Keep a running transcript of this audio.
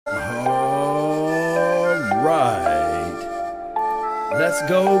Let's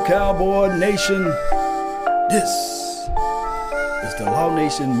go, Cowboy Nation. This is the Law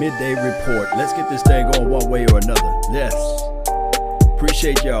Nation Midday Report. Let's get this thing going one way or another. Yes.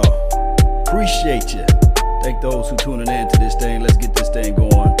 Appreciate y'all. Appreciate you. Thank those who tuning in to this thing. Let's get this thing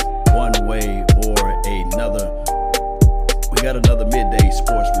going one way or another. We got another midday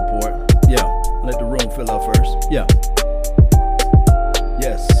sports report. Yeah. Let the room fill up first. Yeah.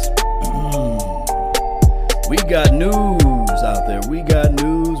 Yes. We got news out there. We got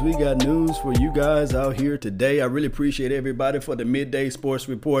news for you guys out here today. I really appreciate everybody for the midday sports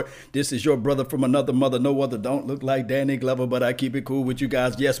report. This is your brother from another mother. No other don't look like Danny Glover, but I keep it cool with you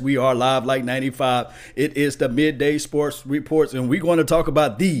guys. Yes, we are live like 95. It is the midday sports reports, and we're going to talk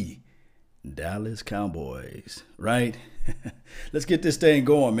about the Dallas Cowboys, right? Let's get this thing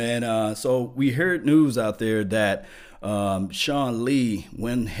going, man. So we heard news out there that Sean Lee,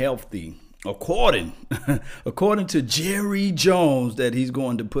 when healthy, according to Jerry Jones, that he's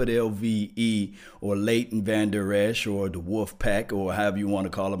going to put LVE or Leighton Vander Esch or the Wolf Pack or however you want to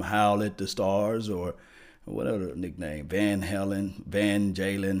call him, Howl at the Stars or whatever nickname, Van Helen, Van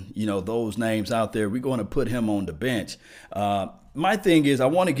Jalen, those names out there. We're going to put him on the bench. My thing is, I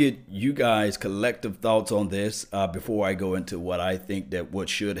want to get you guys collective thoughts on this before I go into what I think that what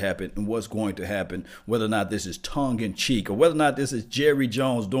should happen and what's going to happen, whether or not this is tongue in cheek or whether or not this is Jerry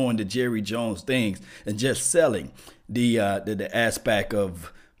Jones doing the Jerry Jones things and just selling the aspect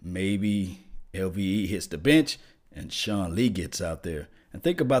of maybe LVE hits the bench and Sean Lee gets out there. And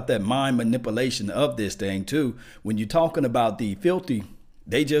think about that mind manipulation of this thing too. When you're talking about the filthy,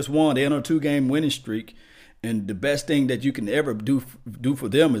 they just won. They're on a 2-game winning streak. And the best thing that you can ever do for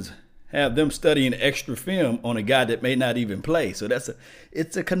them is have them studying extra film on a guy that may not even play. So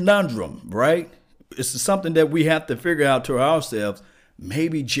it's a conundrum, right? It's something that we have to figure out to ourselves.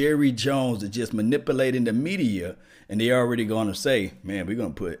 Maybe Jerry Jones is just manipulating the media, and they're already going to say, man, we're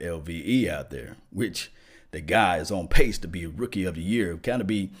going to put LVE out there, which the guy is on pace to be a rookie of the year. It's going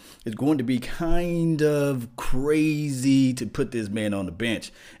to be kind of crazy to put this man on the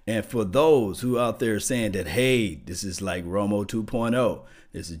bench. And for those who out there saying that, hey, this is like Romo 2.0.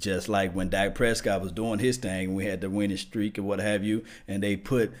 This is just like when Dak Prescott was doing his thing and we had the winning streak and what have you, and they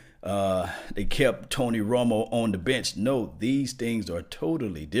kept Tony Romo on the bench. No, these things are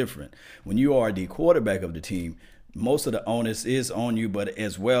totally different. When you are the quarterback of the team, most of the onus is on you, but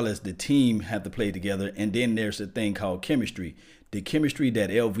as well as the team have to play together. And then there's a thing called chemistry. The chemistry that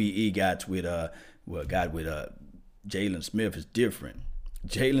LVE got with Jalen Smith is different.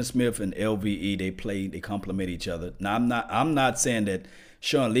 Jalen Smith and LVE, they complement each other. Now I'm not saying that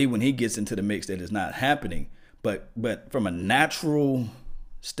Sean Lee, when he gets into the mix, that is not happening. But from a natural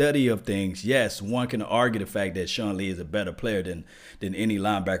study of things, yes, one can argue the fact that Sean Lee is a better player than any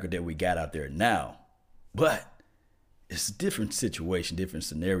linebacker that we got out there now. But it's a different situation, different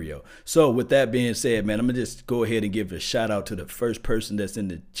scenario. So with that being said, man, I'm going to just go ahead and give a shout out to the first person that's in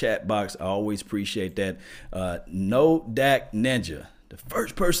the chat box. I always appreciate that. No Dak Ninja, the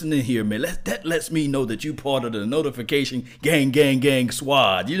first person in here, man, that lets me know that you part of the notification gang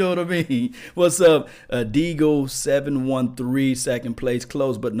squad. You know what I mean? What's up? Deagle713, second place,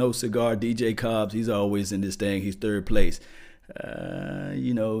 close but no cigar. DJ Cobbs, he's always in this thing. He's third place.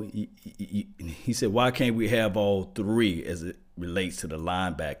 He said, why can't we have all three as it relates to the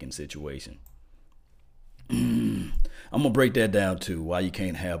linebacking situation? I'm going to break that down too, why you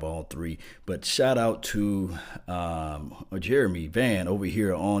can't have all three. But shout out to Jeremy Van over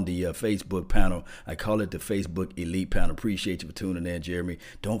here on the Facebook panel. I call it the Facebook Elite panel. Appreciate you for tuning in, Jeremy.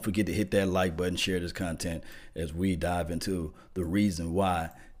 Don't forget to hit that like button, share this content as we dive into the reason why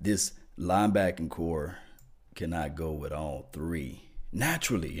this linebacking core cannot go with all three.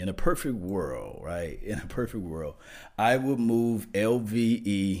 Naturally, in a perfect world, right? In a perfect world, I would move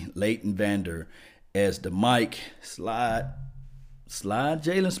LVE, Leighton Vander, as the Mike, slide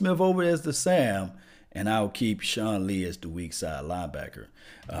Jalen Smith over as the Sam, and I'll keep Sean Lee as the weak side linebacker.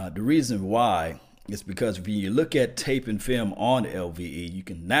 The reason why is because when you look at tape and film on LVE, you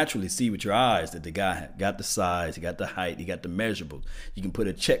can naturally see with your eyes that the guy got the size, he got the height, he got the measurables. You can put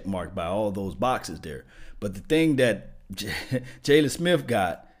a check mark by all those boxes there. But the thing that Jalen Smith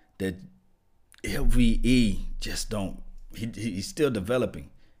got that LVE just don't, he's still developing,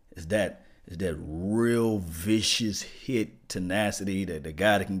 is that real vicious hit tenacity, that the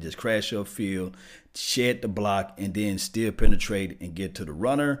guy that can just crash your field, shed the block, and then still penetrate and get to the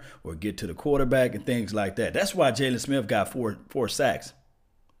runner or get to the quarterback and things like that. That's why Jalen Smith got four sacks.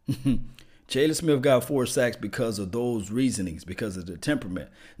 Jalen Smith got 4 sacks because of those reasonings, because of the temperament.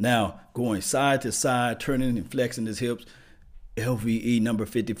 Now, going side to side, turning and flexing his hips, LVE number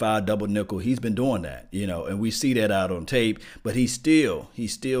 55 double nickel. He's been doing that, and we see that out on tape, but he still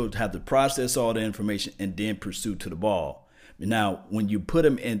have to process all the information and then pursue to the ball. Now, when you put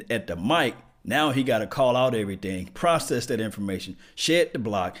him in at the mic, now he got to call out everything, process that information, shed the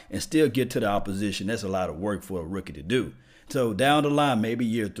block, and still get to the opposition. That's a lot of work for a rookie to do. So down the line, maybe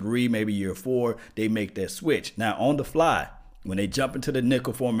year 3, maybe year 4, they make that switch. Now, on the fly, when they jump into the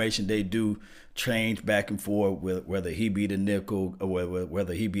nickel formation, they do change back and forth, whether he be the nickel or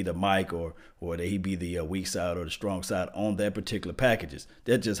whether he be the mic or whether he be the weak side or the strong side on that particular packages.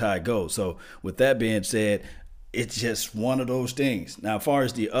 That's just how it goes. So with that being said, it's just one of those things. Now, as far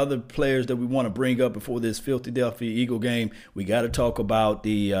as the other players that we want to bring up before this Philadelphia Eagle game, we got to talk about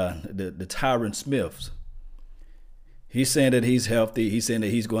the Tyron Smiths. He's saying that he's healthy. He's saying that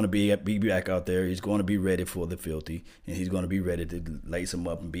he's going to be back out there. He's going to be ready for the Philty, and he's going to be ready to lace him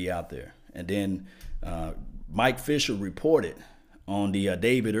up and be out there. And then Mike Fisher reported on the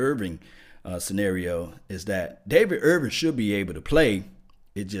David Irving scenario is that David Irving should be able to play.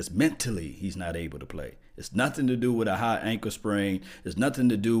 It's just mentally he's not able to play. It's nothing to do with a high ankle sprain. It's nothing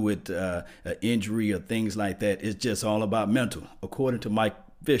to do with an injury or things like that. It's just all about mental, according to Mike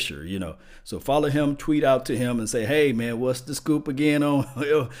Fisher, So follow him, tweet out to him and say, hey, man, what's the scoop again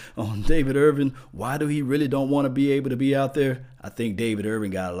on David Irving? Why do he really don't want to be able to be out there? I think David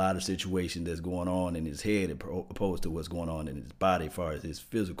Irving got a lot of situations that's going on in his head opposed to what's going on in his body as far as his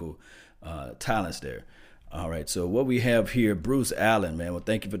physical talents there. All right, so what we have here, Bruce Allen, man. Well,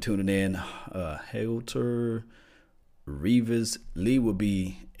 thank you for tuning in. Helter Reeves Lee will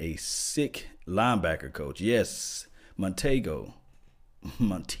be a sick linebacker coach. Yes, Monteque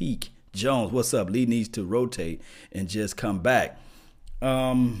Jones, what's up? Lee needs to rotate and just come back.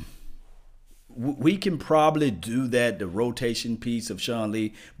 We can probably do that, the rotation piece of Sean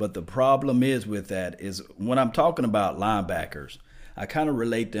Lee, but the problem is with that is when I'm talking about linebackers, I kind of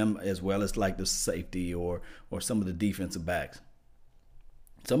relate them as well as like the safety or some of the defensive backs.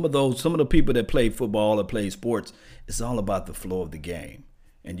 Some of the people that play football or play sports, it's all about the flow of the game.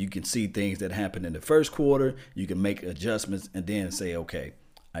 And you can see things that happen in the first quarter. You can make adjustments and then say, okay,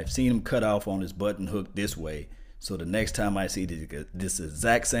 I've seen him cut off on his button hook this way. So the next time I see this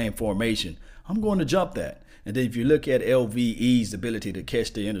exact same formation, I'm going to jump that. And then if you look at LVE's ability to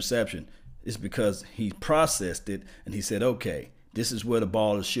catch the interception, it's because he processed it and he said, okay, this is where the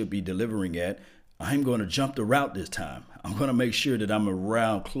ball should be delivering at. I'm going to jump the route this time. I'm going to make sure that I'm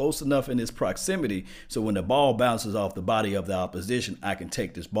around close enough in its proximity so when the ball bounces off the body of the opposition, I can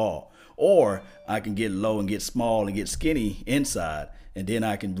take this ball. Or I can get low and get small and get skinny inside, and then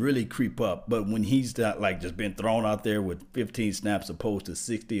I can really creep up. But when he's not like just been thrown out there with 15 snaps opposed to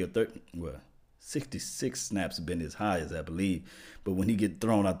 60 or 30, 66 snaps have been his highest, I believe. But when he gets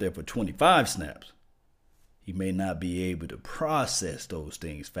thrown out there for 25 snaps, he may not be able to process those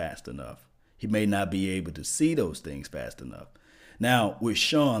things fast enough. He may not be able to see those things fast enough. Now, with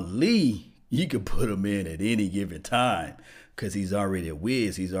Sean Lee, you can put him in at any given time because he's already a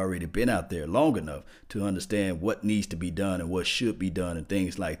whiz. He's already been out there long enough to understand what needs to be done and what should be done and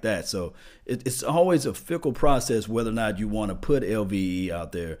things like that. So it's always a fickle process whether or not you want to put LVE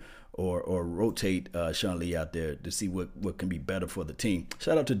out there or rotate Sean Lee out there to see what can be better for the team.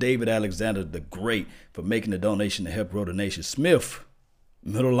 Shout out to David Alexander the Great for making the donation to help grow the nation. Smith,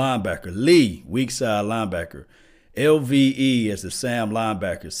 middle linebacker. Lee, weak side linebacker. LVE as the Sam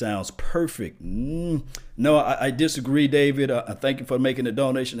linebacker sounds perfect. No, I disagree, David. I thank you for making the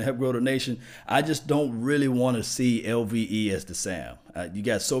donation to help grow the nation. I just don't really want to see LVE as the Sam. You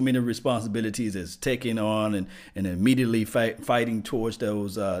got so many responsibilities as taking on and immediately fighting towards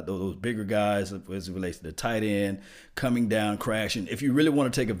those bigger guys as it relates to the tight end, coming down, crashing. If you really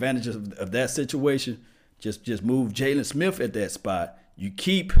want to take advantage of that situation, just move Jalen Smith at that spot. You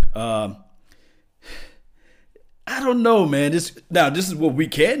keep, I don't know, man. This is what we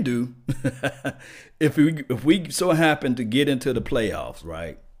can do. If we so happen to get into the playoffs,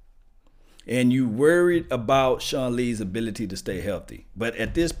 right? And you worried about Sean Lee's ability to stay healthy. But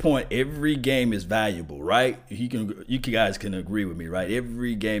at this point, every game is valuable, right? You guys can agree with me, right?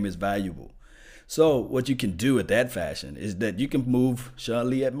 Every game is valuable. So what you can do at that fashion is that you can move Sean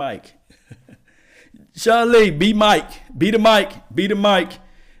Lee at Mike. Sean Lee, be Mike. Be the Mike.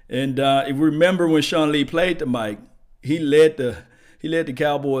 And if you remember when Sean Lee played the Mike, he led the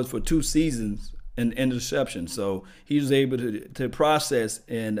Cowboys for 2 seasons in interception. So he was able to process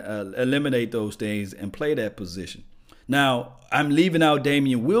and eliminate those things and play that position. Now, I'm leaving out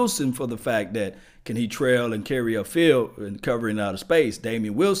Damian Wilson for the fact that can he trail and carry upfield and covering out of space.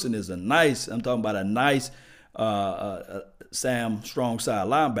 Damian Wilson is I'm talking about a nice Sam strong side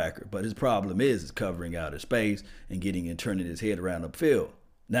linebacker, but his problem is covering out his space and getting and turning his head around upfield.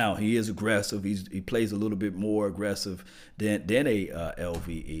 Now he is aggressive. He plays a little bit more aggressive than a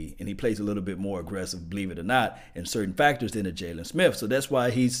LVE, and he plays a little bit more aggressive, believe it or not, in certain factors than a Jalen Smith. So that's why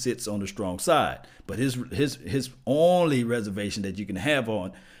he sits on the strong side. But his only reservation that you can have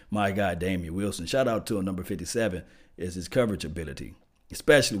on my guy Damian Wilson, shout out to him, number 57, is his coverage ability.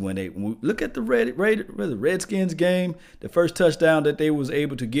 Especially when we look at the Redskins game, the first touchdown that they was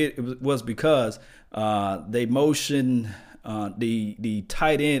able to get was because they motioned the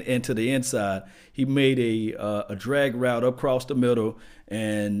tight end into the inside. He made a drag route across the middle,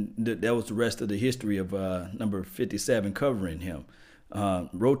 and that was the rest of the history of number 57 covering him.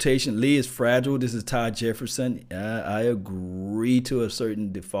 Rotation, Lee is fragile. This is Ty Jefferson. I agree to a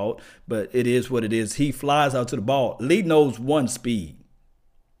certain default, but it is what it is. He flies out to the ball. Lee knows one speed.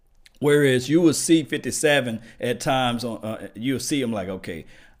 Whereas you will see 57 at times, you'll see him like, okay,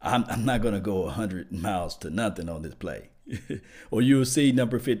 I'm not going to go 100 miles to nothing on this play. Or you'll see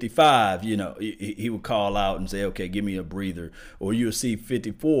number 55, he would call out and say, okay, give me a breather. Or you'll see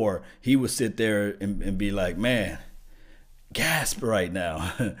 54, he would sit there and be like, man, gasp right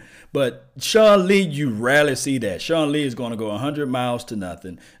now. But Sean Lee, you rarely see that. Sean Lee is going to go 100 miles to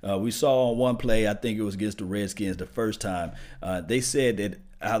nothing. We saw on one play, I think it was against the Redskins the first time, they said that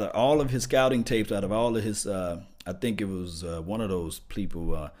out of all of his scouting tapes, out of all of his, I think it was one of those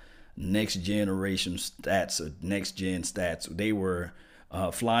people, next generation stats or next gen stats, they were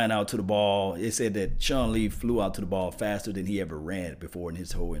flying out to the ball. They said that Sean Lee flew out to the ball faster than he ever ran before in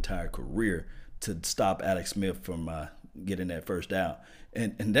his whole entire career to stop Alex Smith from getting that first down.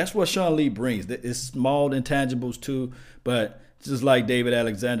 And that's what Sean Lee brings. It's small intangibles too, but just like David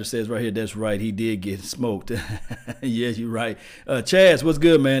Alexander says right here, that's right, he did get smoked. Yes, you're right. Chaz, what's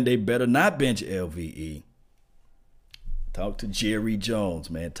good, man? They better not bench LVE. Talk to Jerry Jones,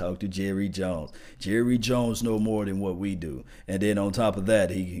 man. Talk to Jerry Jones. Jerry Jones know more than what we do. And then on top of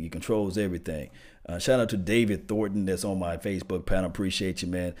that, he controls everything. Shout out to David Thornton that's on my Facebook panel. Appreciate you,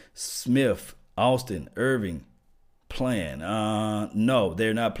 man. Smith, Austin, Irving, playing. No,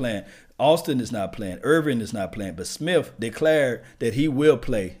 they're not playing. Austin is not playing. Irving is not playing. But Smith declared that he will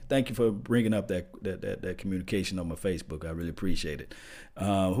play. Thank you for bringing up that communication on my Facebook. I really appreciate it.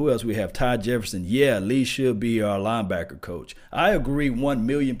 Who else we have? Ty Jefferson. Yeah, Lee should be our linebacker coach. I agree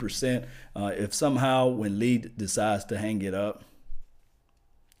 1,000,000%. If somehow when Lee decides to hang it up,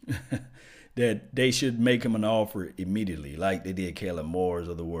 that they should make him an offer immediately, like they did Caleb Moore's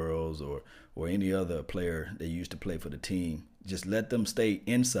of the worlds or any other player that used to play for the team. Just let them stay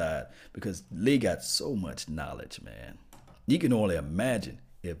inside because Lee got so much knowledge, man. You can only imagine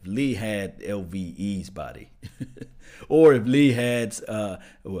if Lee had LVE's body or if Lee had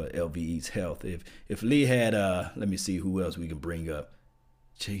LVE's health. If Lee had, let me see who else we can bring up.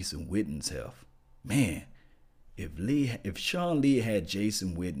 Jason Witten's health. Man, if Sean Lee had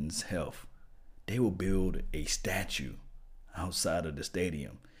Jason Witten's health, they will build a statue outside of the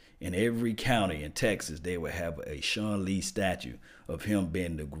stadium. In every county in Texas, they would have a Sean Lee statue of him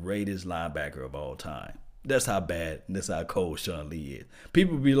being the greatest linebacker of all time. That's how bad, that's how cold Sean Lee is.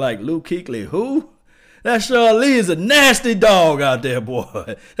 People be like, Luke Kuechly, who? That Sean Lee is a nasty dog out there,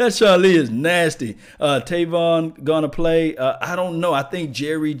 boy. That Sean Lee is nasty. Tavon gonna play? I don't know. I think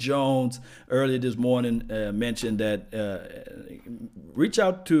Jerry Jones earlier this morning mentioned that reach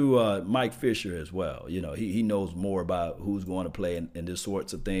out to Mike Fisher as well. He knows more about who's going to play and this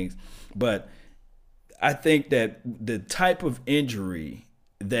sorts of things. But I think that the type of injury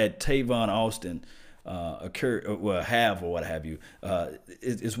that Tavon Austin have or what have you,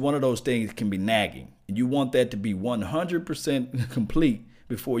 it's one of those things that can be nagging. And you want that to be 100% complete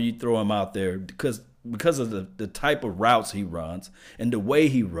before you throw him out there because of the type of routes he runs and the way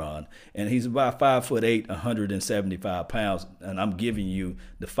he runs. And he's about 5'8", 175 pounds, and I'm giving you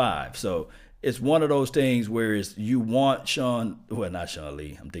the 5. So it's one of those things where you want not Sean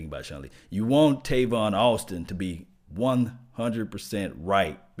Lee, I'm thinking about Sean Lee. You want Tavon Austin to be 100%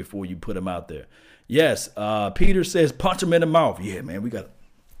 right before you put him out there. Yes, Peter says punch him in the mouth. Yeah, man, we got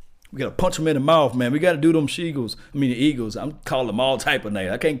to punch him in the mouth, man. We got to do them the Eagles. I'm calling them all type of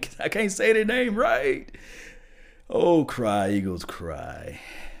names. I can't say their name right. Oh, cry, Eagles, cry.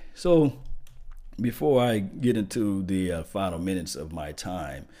 So before I get into the final minutes of my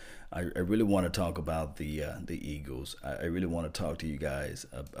time, I really want to talk about the Eagles. I really want to talk to you guys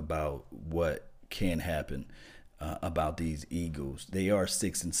about what can happen about these Eagles. They are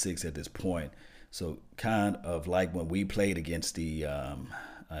 6-6 at this point. So kind of like when we played against the,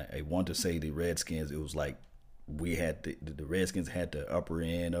 I want to say the Redskins, it was like we had the Redskins had the upper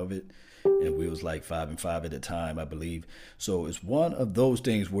end of it, and we was like 5-5 at the time, I believe. So it's one of those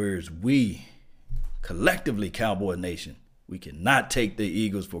things where we collectively, Cowboy Nation, we cannot take the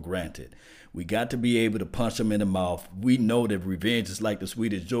Eagles for granted. We got to be able to punch them in the mouth. We know that revenge is like the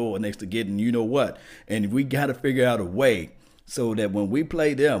sweetest joy next to getting you know what. And we got to figure out a way so that when we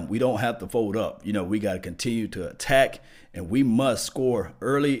play them, we don't have to fold up. We got to continue to attack, and we must score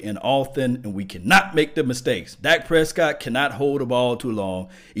early and often, and we cannot make the mistakes. Dak Prescott cannot hold the ball too long.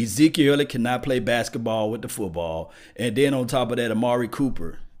 Ezekiel Elliott cannot play basketball with the football. And then on top of that, Amari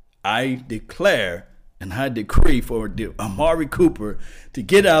Cooper. I declare and I decree for Amari Cooper to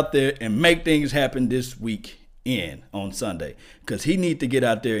get out there and make things happen this weekend on Sunday, because he needs to get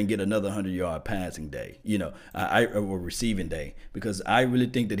out there and get another 100-yard passing day, or receiving day, because I really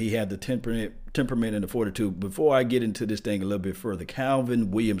think that he had the temperament and the fortitude. Before I get into this thing a little bit further,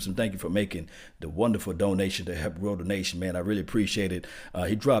 Calvin Williamson, thank you for making the wonderful donation to help grow the nation, man. I really appreciate it.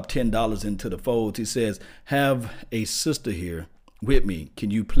 He dropped $10 into the fold. He says, have a sister here with me.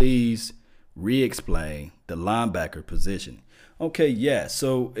 Can you please re-explain the linebacker position? Okay, yeah.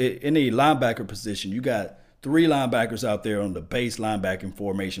 So in the linebacker position, you got 3 linebackers out there on the base linebacking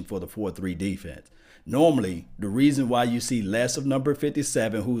formation for the 4-3 defense. Normally, the reason why you see less of number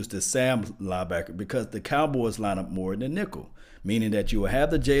 57, who's the Sam linebacker, because the Cowboys line up more in the nickel, meaning that you will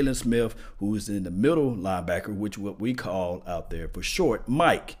have the Jalen Smith, who's in the middle linebacker, which what we call out there for short,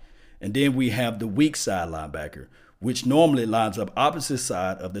 Mike. And then we have the weak side linebacker, which normally lines up opposite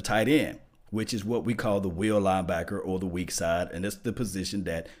side of the tight end, which is what we call the wheel linebacker or the weak side, and it's the position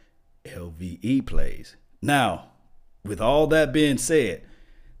that LVE plays. Now, with all that being said,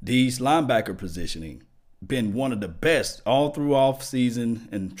 these linebacker positioning been one of the best all through off season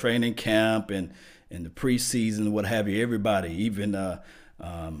and training camp and the preseason, what have you. Everybody, even I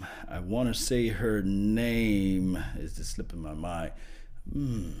want to say her name is just slipping my mind.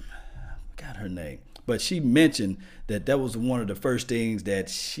 Got her name. But she mentioned that was one of the first things that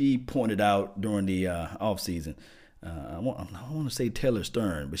she pointed out during the offseason. I want to say Taylor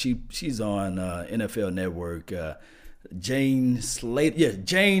Stern, but she's on NFL Network. Jane Slater. Yeah,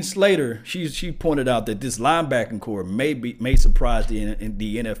 Jane Slater. She pointed out that this linebacking core may surprise in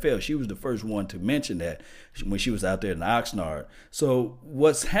the NFL. She was the first one to mention that when she was out there in Oxnard. So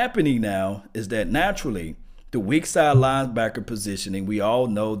what's happening now is that naturally, the weak side linebacker positioning, we all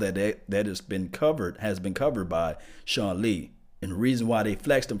know that has been covered by Sean Lee. And the reason why they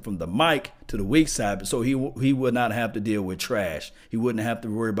flexed him from the Mike to the weak side, so he would not have to deal with trash. He wouldn't have to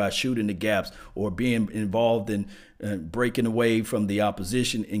worry about shooting the gaps or being involved in breaking away from the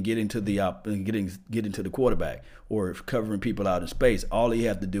opposition and getting to the quarterback or covering people out in space. All he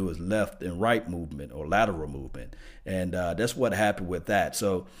have to do is left and right movement or lateral movement, and that's what happened with that.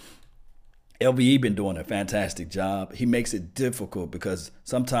 So LVE been doing a fantastic job. He makes it difficult because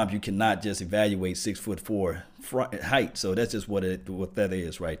sometimes you cannot just evaluate 6'4" height. So that's just what that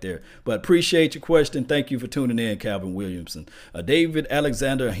is right there. But appreciate your question. Thank you for tuning in, Calvin Williamson. David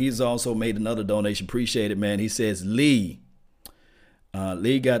Alexander, he's also made another donation. Appreciate it, man. He says Lee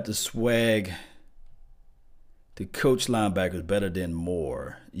got the swag to coach linebackers better than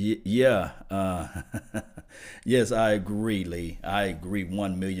Moore. Yes, I agree, Lee. I agree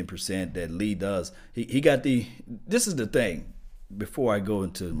 1,000,000% that Lee does. He got this is the thing, before I go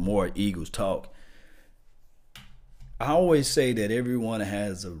into more Eagles talk, I always say that everyone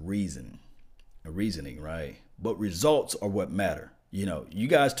has a reasoning, right? But results are what matter. You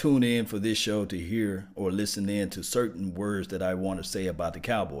guys tune in for this show to hear or listen in to certain words that I want to say about the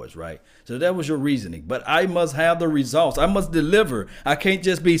Cowboys, right? So that was your reasoning. But I must have the results. I must deliver. I can't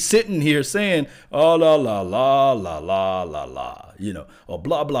just be sitting here saying, oh, la, la, la, la, la, la, la, or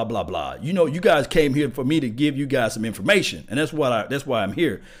blah, blah, blah, blah. You guys came here for me to give you guys some information, and that's why I'm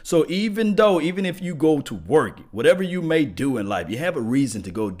here. So even if you go to work, whatever you may do in life, you have a reason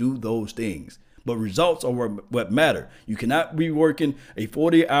to go do those things. But results are what matter. You cannot be working a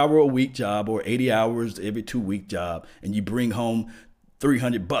 40-hour-a-week job or 80 hours every 2-week job, and you bring home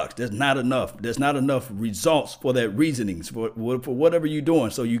 $300. That's not enough. There's not enough results for that reasonings for whatever you're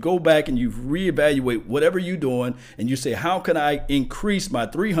doing. So you go back and you reevaluate whatever you're doing, and you say, how can I increase my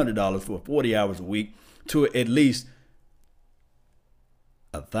 $300 for 40 hours a week to at least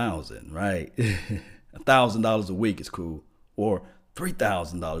 $1,000, right? $1,000 a week is cool, or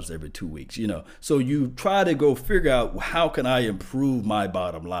 $3,000 every 2 weeks, So you try to go figure out, how can I improve my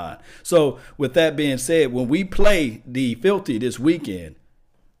bottom line? So with that being said, when we play the Filthy this weekend,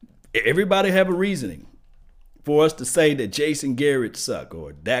 everybody have a reasoning for us to say that Jason Garrett suck,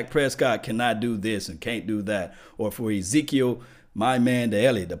 or Dak Prescott cannot do this and can't do that, or for Ezekiel, my man, the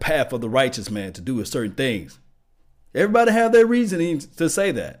Elliott, the path of the righteous man, to do certain things. Everybody have their reasonings to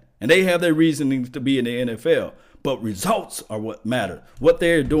say that. And they have their reasonings to be in the NFL. But results are what matter. What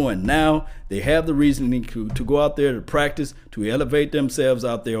they're doing now, they have the reasoning to go out there to practice, to elevate themselves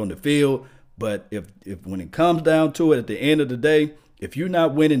out there on the field. But if when it comes down to it at the end of the day, if you're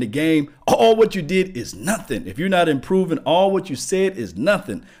not winning the game, all what you did is nothing. If you're not improving, all what you said is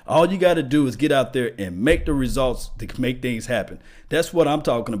nothing. All you got to do is get out there and make the results to make things happen. That's what I'm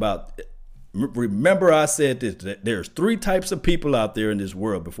talking about. Remember I said this, that there's 3 types of people out there in this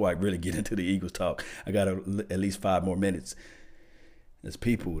world before I really get into the Eagles talk. I got at least 5 more minutes. There's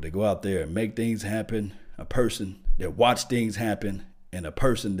people that go out there and make things happen, a person that watch things happen, and a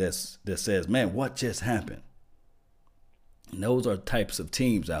person that says, man, what just happened? And those are types of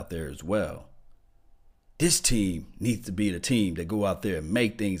teams out there as well. This team needs to be the team that go out there and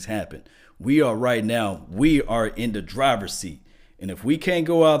make things happen. We are in the driver's seat. And if we can't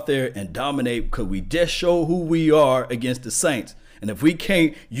go out there and dominate because we just show who we are against the Saints, and if we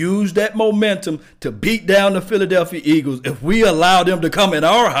can't use that momentum to beat down the Philadelphia Eagles, if we allow them to come in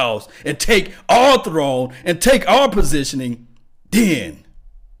our house and take our throne and take our positioning, then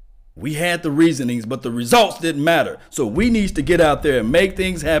we had the reasonings, but the results didn't matter. So we need to get out there and make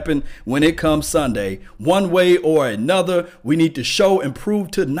things happen when it comes Sunday. One way or another, we need to show and prove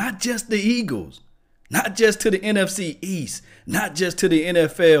to not just the Eagles, not just to the NFC East, not just to the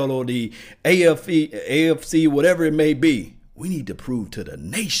NFL or the AFC, whatever it may be. We need to prove to the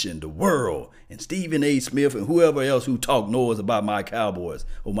nation, the world, and Stephen A. Smith and whoever else who talk noise about my Cowboys,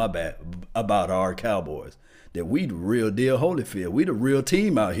 about our Cowboys, that we the real deal Holyfield. We the real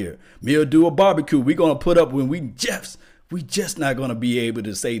team out here. Me'll do a barbecue. We going to put up when we just not going to be able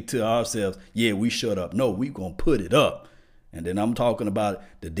to say to ourselves, yeah, we shut up. No, we going to put it up. And then I'm talking about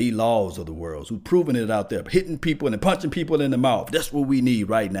the D-Laws of the world who's proving it out there, hitting people and punching people in the mouth. That's what we need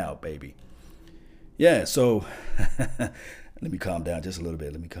right now, baby. Yeah, so let me calm down just a little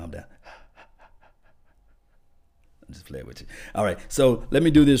bit. Let me calm down. I'm just playing with you. All right, so let me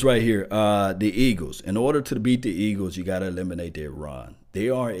do this right here. The Eagles. In order to beat the Eagles, you got to eliminate their run. They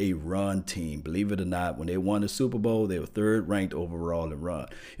are a run team. Believe it or not, when they won the Super Bowl, they were 3rd ranked overall in run.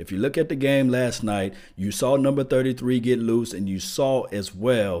 If you look at the game last night, you saw number 33 get loose, and you saw as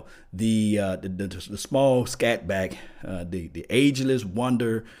well the small scat back, the ageless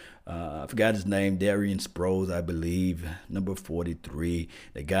wonder. I forgot his name, Darian Sproles, I believe, number 43,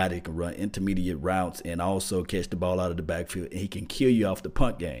 the guy that can run intermediate routes and also catch the ball out of the backfield, and he can kill you off the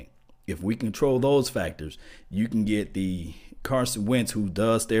punt game. If we control those factors, you can get the Carson Wentz, who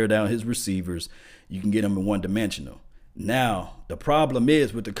does stare down his receivers, you can get him in one-dimensional. Now, the problem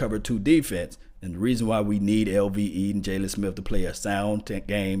is with the cover 2 defense, and the reason why we need LVE and Jalen Smith to play a sound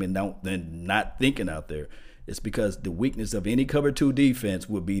game and not thinking out there, it's because the weakness of any cover 2 defense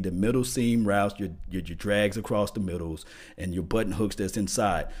would be the middle seam routes, your drags across the middles, and your button hooks that's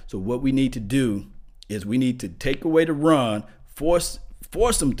inside. So what we need to do is we need to take away the run, force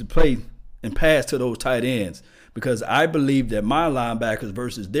them to play and pass to those tight ends, because I believe that my linebackers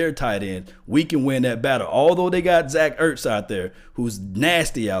versus their tight ends, we can win that battle. Although they got Zach Ertz out there, who's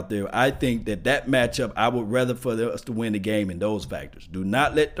nasty out there, I think that matchup, I would rather for us to win the game in those factors. Do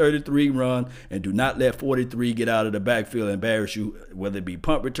not let 33 run, and do not let 43 get out of the backfield and embarrass you, whether it be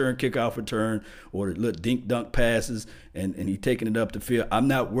punt return, kickoff return, or little dink-dunk passes, and he taking it up the field. I'm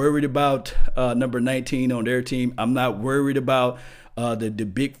not worried about number 19 on their team. I'm not worried about the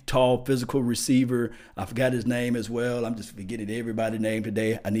big, tall, physical receiver. I forgot his name as well. I'm just forgetting everybody's name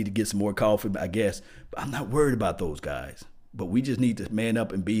today. I need to get some more coffee, I guess. But I'm not worried about those guys. But we just need to man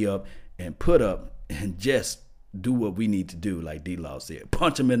up and be up and put up and just do what we need to do, like D-Law said.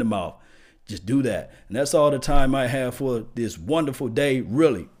 Punch him in the mouth. Just do that. And that's all the time I have for this wonderful day.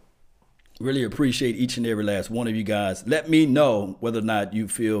 Really appreciate each and every last one of you guys. Let me know whether or not you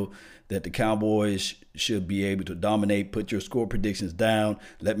feel that the Cowboys should be able to dominate. Put your score predictions down.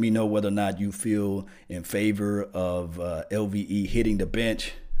 Let me know whether or not you feel in favor of LVE hitting the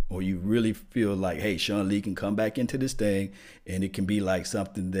bench, or you really feel like, hey, Sean Lee can come back into this thing and it can be like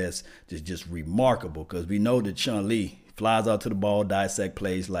something that's just remarkable, because we know that Sean Lee flies out to the ball, dissect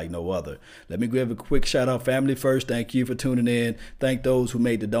plays like no other. Let me give a quick shout out. Family first, thank you for tuning in. Thank those who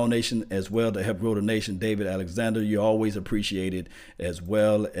made the donation as well to help grow the nation. David Alexander, you're always appreciated, as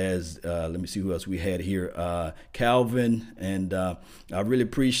well as, let me see who else we had here. Calvin, and I really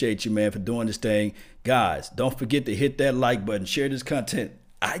appreciate you, man, for doing this thing. Guys, don't forget to hit that like button, share this content.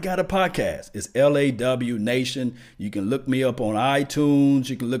 I got a podcast. It's LAW Nation. You can look me up on iTunes.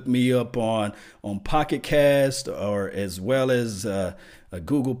 You can look me up on Pocket Cast, or as well as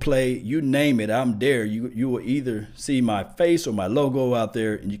Google Play, you name it, I'm there. You will either see my face or my logo out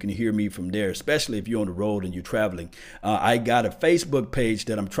there, and you can hear me from there, especially if you're on the road and you're traveling. I got a Facebook page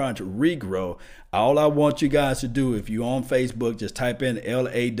that I'm trying to regrow. All I want you guys to do, if you're on Facebook, just type in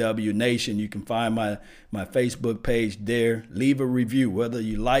LAW Nation. You can find my Facebook page there. Leave a review, whether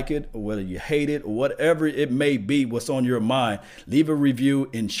you like it or whether you hate it or whatever it may be, what's on your mind. Leave a review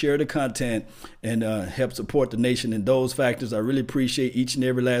and share the content and help support the nation in those factors. I really appreciate each and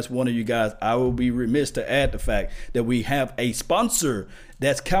every last one of you guys. I will be remiss to add the fact that we have a sponsor.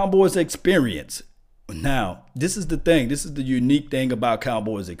 That's Cowboys Experience. Now, this is the thing. This is the unique thing about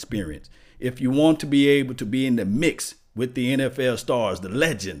Cowboys Experience. If you want to be able to be in the mix with the NFL stars, the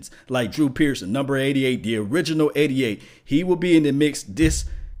legends like Drew Pearson, number 88, the original 88, he will be in the mix this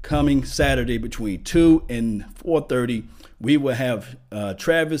coming Saturday between 2 and 4:30. We will have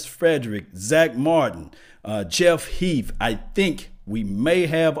Travis Frederick, Zach Martin, Jeff Heath. I think we may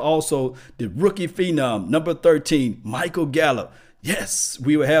have also the rookie phenom, number 13, Michael Gallup. Yes,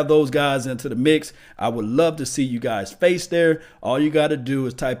 we will have those guys into the mix. I would love to see you guys face there. All you got to do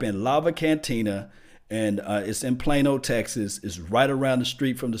is type in Lava Cantina, and it's in Plano, Texas. It's right around the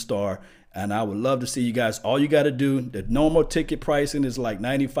street from the Star, and I would love to see you guys. All you got to do, the normal ticket pricing is like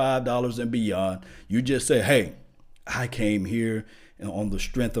 $95 and beyond. You just say, hey, I came here on the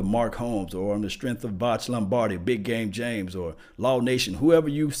strength of Mark Holmes or on the strength of Botch Lombardi, Big Game James, or Law Nation, whoever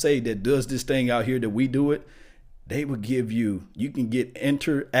you say that does this thing out here that we do it. They will give you can get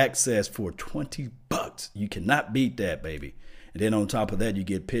enter access for $20. You cannot beat that, baby. And then on top of that, you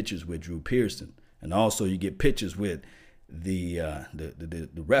get pictures with Drew Pearson. And also you get pictures with the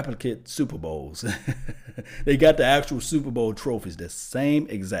replicate Super Bowls. They got the actual Super Bowl trophies, the same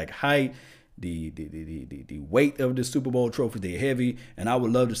exact height, the weight of the Super Bowl trophy. They're heavy, and I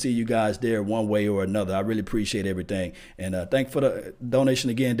would love to see you guys there one way or another. I really appreciate everything. And thank for the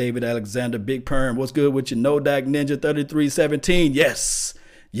donation again, David Alexander, Big Perm. What's good with you? No Dak Ninja 3317.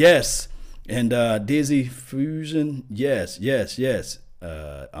 Yes. And Dizzy Fusion. Yes.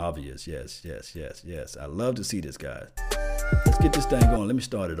 Obvious. Yes. I love to see this, guys. Let's get this thing going. Let me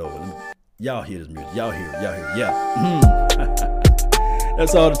start it over. Y'all hear this music. Y'all hear it. Yeah.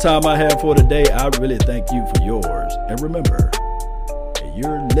 That's all the time I have for today. I really thank you for yours. And remember,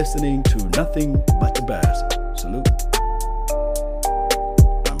 you're listening to nothing but the best. Salute.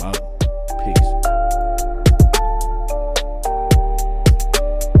 I'm out. Peace.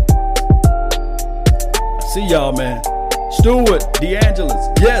 I see y'all, man. Stewart,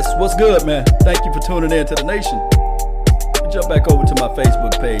 DeAngelis. Yes, what's good, man? Thank you for tuning in to the nation. Jump back over to my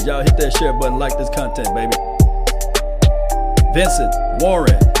Facebook page. Y'all hit that share button, like this content, baby. Vincent,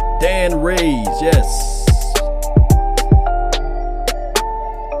 Warren, Dan Rays, yes.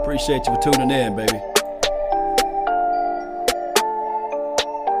 Appreciate you for tuning in, baby.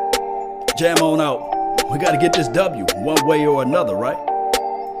 Jam on out. We got to get this W one way or another, right?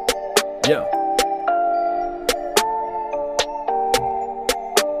 Yeah.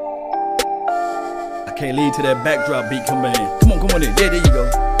 I can't lead to that backdrop beat coming in. Come on in. Yeah, there you go.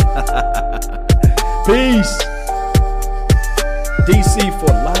 Peace. DC for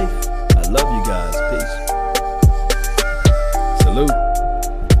life.